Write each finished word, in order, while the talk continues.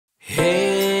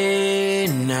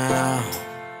now.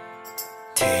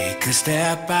 Take a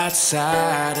step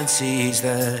outside and seize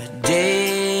the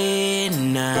day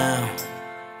now.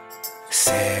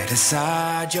 Set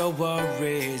aside your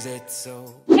worries, it's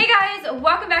so... Hey guys,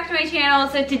 welcome back to my channel.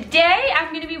 So today I'm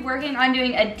going to be working on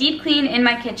doing a deep clean in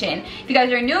my kitchen. If you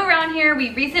guys are new around here,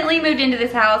 we recently moved into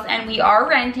this house and we are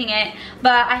renting it,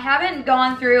 but I haven't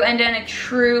gone through and done a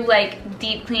true like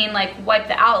deep clean, like wipe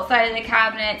the outside of the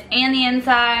cabinets and the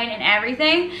inside and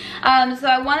everything. So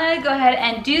I want to go ahead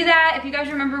and do that. If you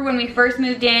guys remember when we first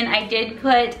moved in, I did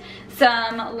put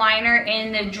some liner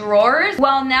in the drawers.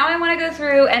 Well, now I want to go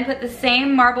through and put the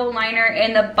same marble liner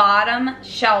in the bottom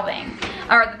shelving,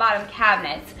 or the bottom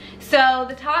cabinets. So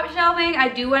the top shelving, I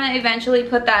do want to eventually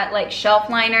put that like shelf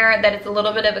liner that it's a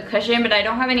little bit of a cushion, but I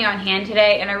don't have any on hand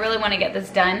today and I really want to get this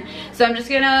done. So I'm just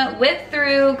gonna whip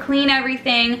through, clean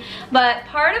everything. But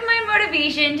part of my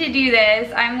motivation to do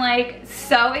this, I'm like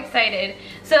so excited.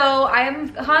 So I'm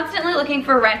constantly looking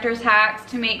for renter's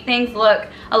hacks to make things look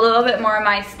a little bit more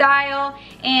my style.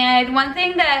 And one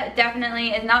thing that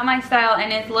definitely is not my style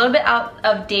and is a little bit out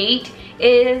of date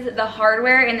is the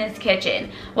hardware in this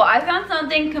kitchen. Well, I found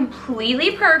something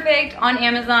completely perfect on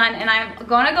Amazon and I'm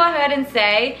gonna go ahead and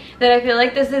say that I feel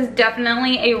like this is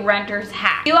definitely a renter's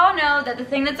hack. You all know that the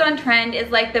thing that's on trend is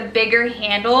like the bigger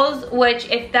handles, which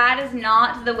if that is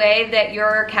not the way that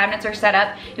your cabinets are set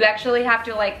up, you actually have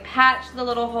to like patch the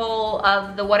little hole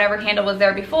of the whatever handle was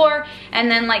there before and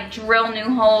then like drill new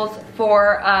holes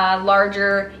for a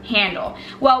larger handle.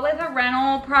 Well, with a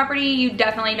rental property, you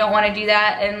definitely don't want to do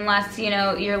that unless, you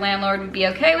know, your landlord would be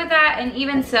okay with that. And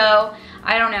even so,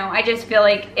 I don't know, I just feel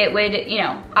like it would, you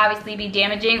know, obviously be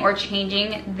damaging or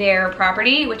changing their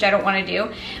property, which I don't want to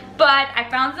do. But I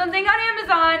found something on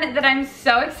Amazon that I'm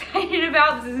so excited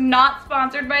about. This is not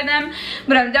sponsored by them,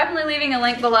 but I'm definitely leaving a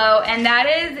link below, and that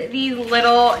is these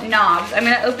little knobs. I'm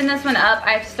gonna open this one up.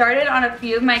 I've started on a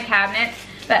few of my cabinets,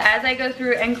 but as I go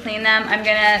through and clean them, I'm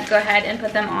gonna go ahead and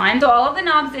put them on. So all of the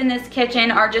knobs in this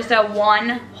kitchen are just a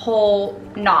one whole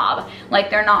knob. Like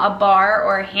they're not a bar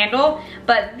or a handle,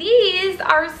 but these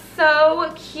are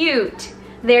so cute.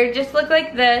 They just look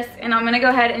like this, and I'm gonna go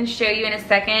ahead and show you in a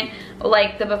second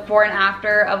like the before and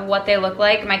after of what they look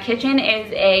like. My kitchen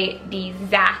is a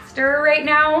disaster right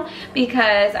now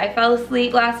because I fell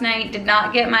asleep last night, did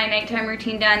not get my nighttime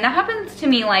routine done. That happens to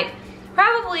me like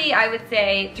probably, I would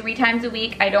say, 3 times a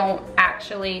week. I don't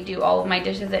actually do all of my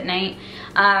dishes at night.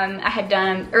 I had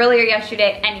done them earlier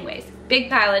yesterday. Anyways, big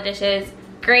pile of dishes,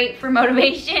 great for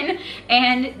motivation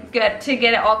and good to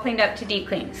get it all cleaned up to deep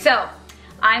clean. So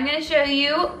I'm gonna show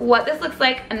you what this looks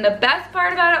like, and the best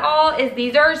part about it all is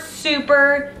these are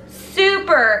super,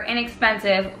 super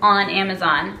inexpensive on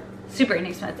Amazon. Super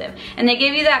inexpensive. And they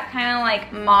give you that kind of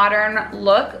like modern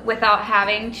look without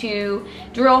having to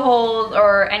drill holes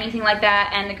or anything like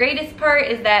that. And the greatest part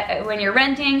is that when you're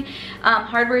renting,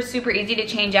 hardware is super easy to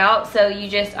change out. So you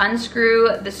just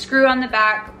unscrew the screw on the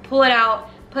back, pull it out,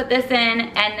 put this in,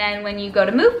 and then when you go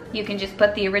to move, you can just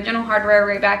put the original hardware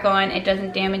right back on. It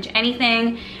doesn't damage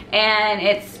anything, and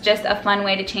it's just a fun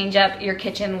way to change up your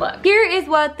kitchen look. Here is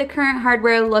what the current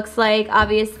hardware looks like,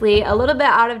 obviously a little bit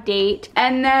out of date.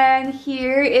 And then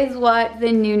here is what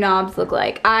the new knobs look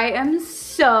like. I am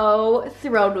so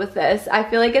thrilled with this. I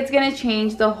feel like it's gonna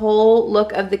change the whole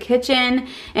look of the kitchen,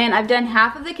 and I've done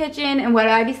half of the kitchen, and what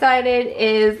I decided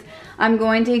is I'm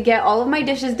going to get all of my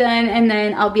dishes done and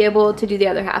then I'll be able to do the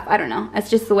other half. I don't know.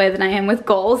 That's just the way that I am with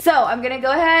goals. So I'm gonna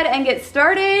go ahead and get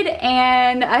started,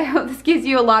 and I hope this gives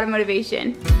you a lot of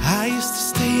motivation. I used to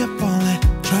stay up all night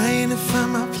trying to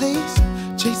find my place,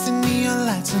 chasing neon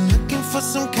lights and looking for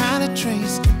some kind of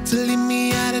trace to lead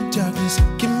me out of darkness.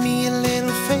 Give me a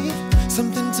little faith,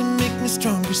 something to make me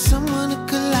stronger, someone who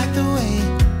could light the way.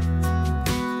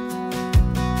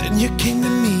 Then you came to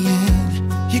me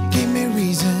and you gave me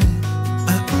reason.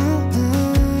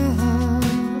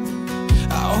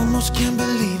 I almost can't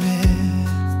believe it.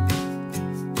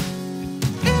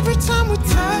 Every time we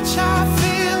touch, I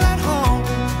feel at home.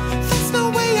 There's no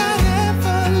way I'd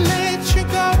ever let you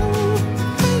go.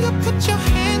 When you put your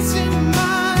hands in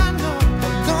mine, I know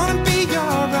I'm gonna be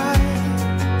alright.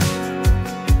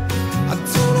 I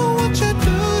don't know what you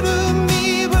do to me,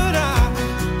 but I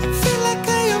feel like I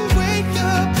am way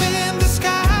up in the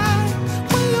sky.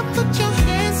 When you put your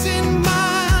hands in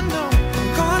mine, I know I'm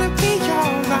gonna be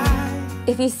alright.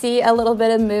 If you see a little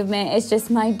bit of movement, it's just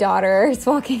my daughter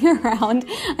walking around.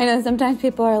 I know sometimes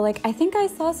people are like, I think I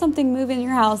saw something move in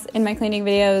your house in my cleaning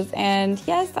videos, and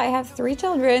yes, I have 3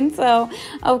 children, so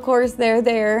of course they're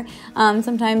there.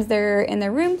 Sometimes they're in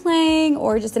their room playing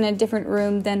or just in a different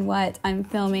room than what I'm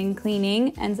filming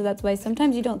cleaning, and so that's why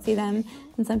sometimes you don't see them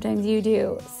and sometimes you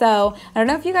do. So I don't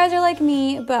know if you guys are like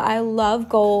me, but I love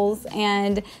goals.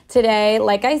 And today,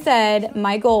 like I said,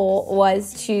 my goal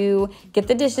was to get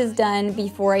the dishes done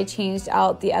before I changed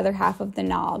out the other half of the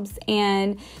knobs.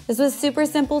 And this was super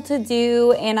simple to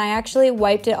do, and I actually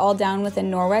wiped it all down with a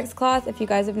Norwex cloth. If you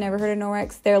guys have never heard of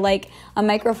Norwex, they're like a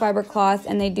microfiber cloth,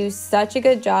 and they do such a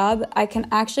good job. I can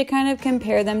actually kind of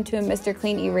compare them to a Mr.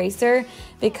 Clean eraser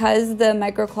because the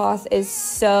microcloth is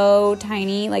so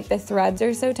tiny, like the threads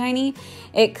are so tiny.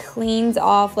 It cleans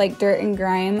off like dirt and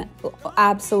grime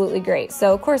absolutely great.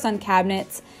 So of course on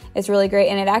cabinets, it's really great,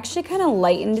 and it actually kind of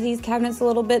lightened these cabinets a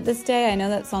little bit this day. I know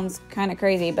that sounds kind of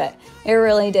crazy, but it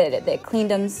really did. It cleaned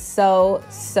them so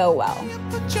well.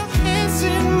 Put your hands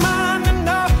in mine and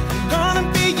know I'm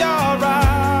gonna be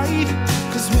alright.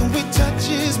 'Cause when we touch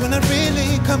is when I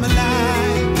really come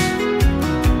alive.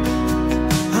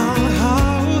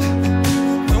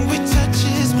 When we touch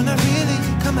is when I really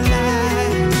come alive.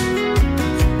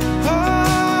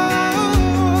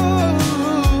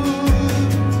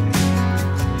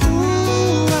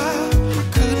 I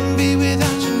couldn't be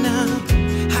without you now.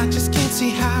 I just can't see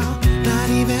how, not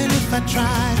even if I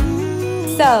tried.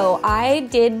 So I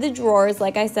did the drawers,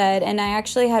 like I said, and I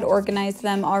actually had organized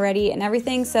them already and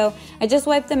everything. So I just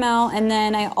wiped them out, and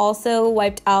then I also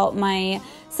wiped out my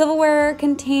silverware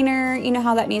container. You know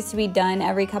how that needs to be done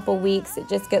every couple weeks. It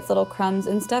just gets little crumbs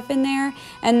and stuff in there.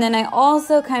 And then I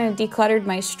also kind of decluttered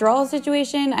my straw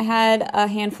situation. I had a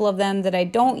handful of them that I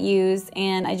don't use,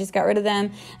 and I just got rid of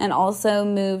them, and also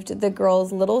moved the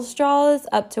girls' little straws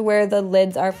up to where the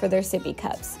lids are for their sippy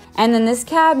cups. And then this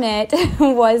cabinet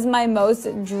was my most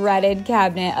dreaded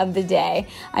cabinet of the day.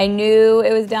 I knew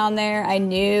it was down there, I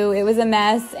knew it was a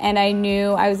mess, and I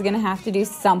knew I was gonna have to do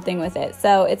something with it.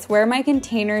 So it's where my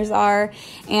containers are,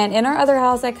 and in our other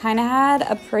house I kind of had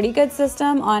a pretty good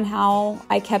system on how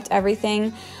I kept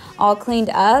everything all cleaned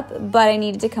up, but I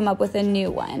needed to come up with a new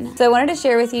one. So I wanted to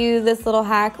share with you this little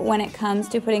hack when it comes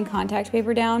to putting contact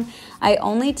paper down. I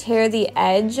only tear the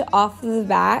edge off the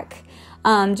back,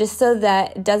 just so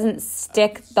that it doesn't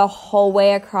stick the whole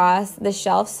way across the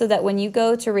shelf, so that when you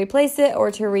go to replace it or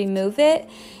to remove it,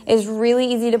 it's really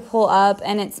easy to pull up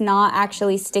and it's not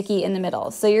actually sticky in the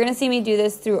middle. So you're gonna see me do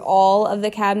this through all of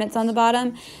the cabinets on the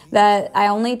bottom, that I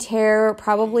only tear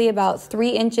probably about 3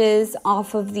 inches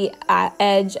off of the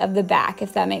edge of the back,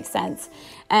 if that makes sense.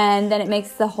 And then it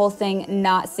makes the whole thing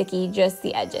not sticky, just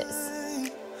the edges.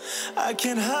 I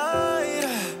can't hide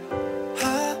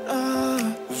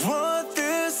what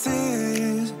this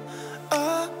is.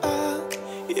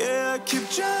 Yeah, I keep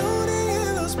drowning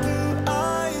in those blue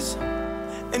eyes,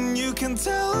 and you can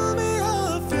tell me all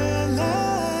of your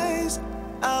lies.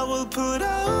 I will put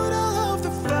out all of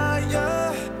the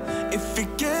fire if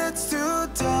it gets too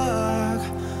dark.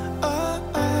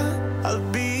 I'll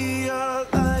be your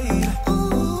light.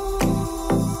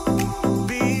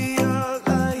 Be your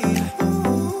light.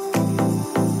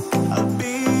 I'll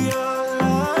be your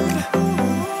light.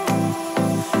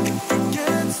 If it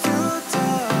gets too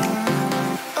dark,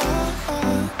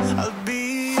 I'll be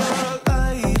your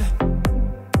light.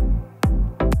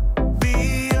 Be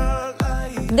your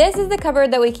light. This is the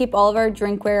cupboard that we keep all of our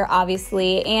drinkware,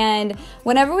 obviously, and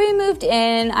whenever we moved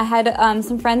in, I had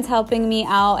some friends helping me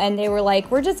out, and they were like,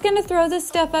 we're just gonna throw this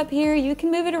stuff up here, you can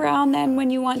move it around then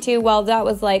when you want to. Well, that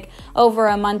was like over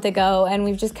a month ago, and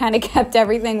we've just kind of kept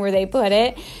everything where they put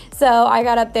it. So I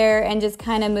got up there and just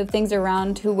kind of moved things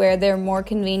around to where they're more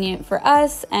convenient for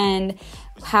us and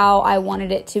how I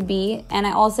wanted it to be. And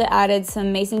I also added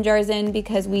some mason jars in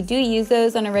because we do use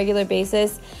those on a regular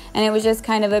basis, and it was just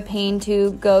kind of a pain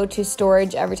to go to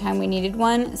storage every time we needed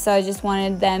one. So I just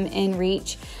wanted them in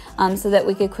reach so that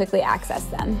we could quickly access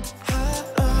them.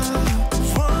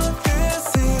 What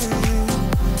this is.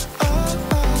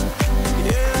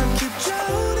 Yeah, I keep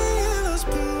drowning in those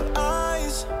blue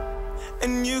eyes,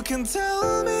 and you can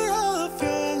tell me all of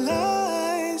your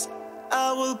lies.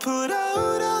 I will put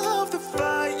out all of the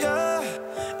fire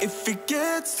if it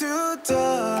gets too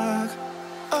dark.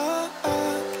 I'll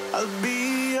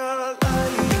be your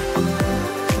light.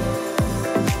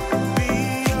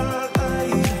 Be your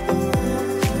light.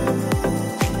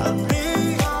 I'll be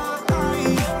your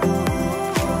light.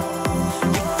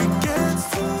 If it gets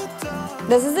too dark.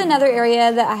 This is another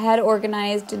area that I had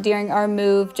organized during our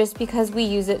move just because we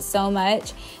use it so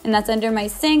much, and that's under my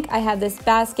sink. I have this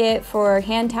basket for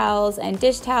hand towels and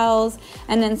dish towels,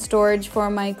 and then storage for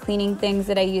my cleaning things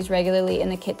that I use regularly in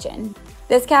the kitchen.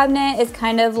 This cabinet is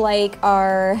kind of like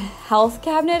our health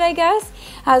cabinet, I guess.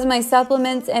 Has my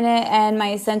supplements in it and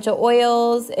my essential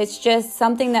oils. It's just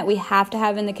something that we have to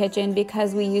have in the kitchen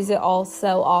because we use it all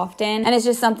so often, and it's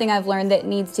just something I've learned that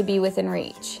needs to be within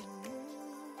reach.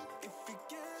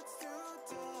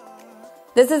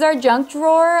 This is our junk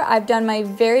drawer. I've done my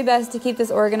very best to keep this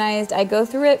organized. I go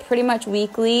through it pretty much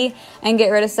weekly and get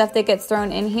rid of stuff that gets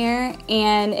thrown in here.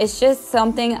 And it's just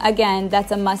something, again,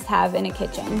 that's a must-have in a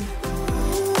kitchen.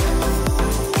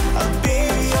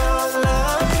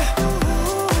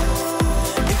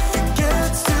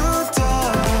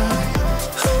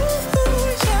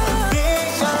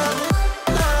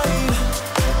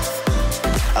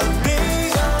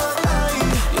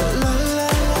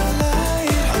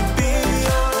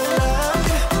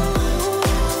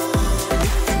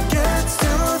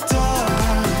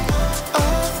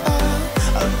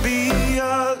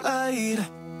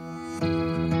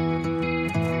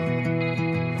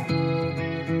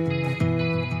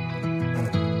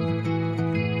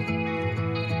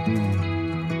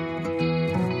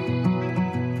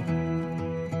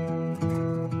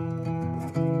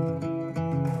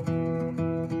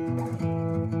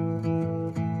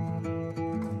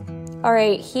 All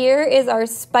right, here is our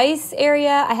spice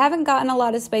area. I haven't gotten a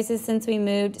lot of spices since we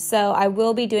moved, so I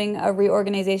will be doing a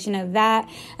reorganization of that.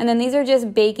 And then these are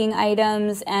just baking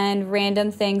items and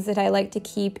random things that I like to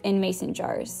keep in mason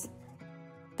jars.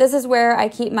 This is where I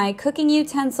keep my cooking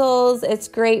utensils. It's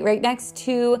great right next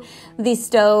to the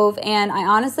stove, and I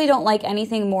honestly don't like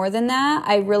anything more than that.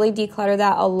 I really declutter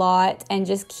that a lot and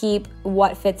just keep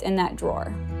what fits in that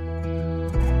drawer.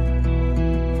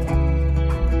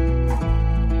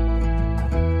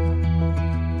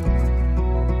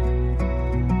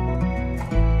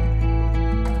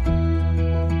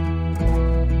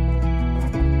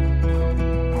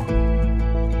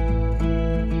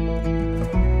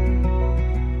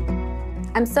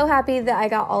 I'm so happy that I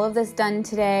got all of this done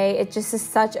today. It just is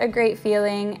such a great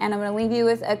feeling, and I'm gonna leave you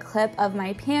with a clip of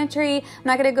my pantry. I'm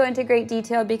not gonna go into great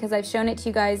detail because I've shown it to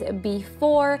you guys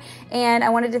before, and I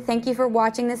wanted to thank you for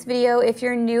watching this video. If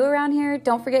you're new around here,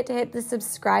 don't forget to hit the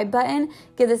subscribe button,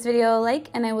 give this video a like,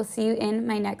 and I will see you in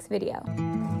my next video.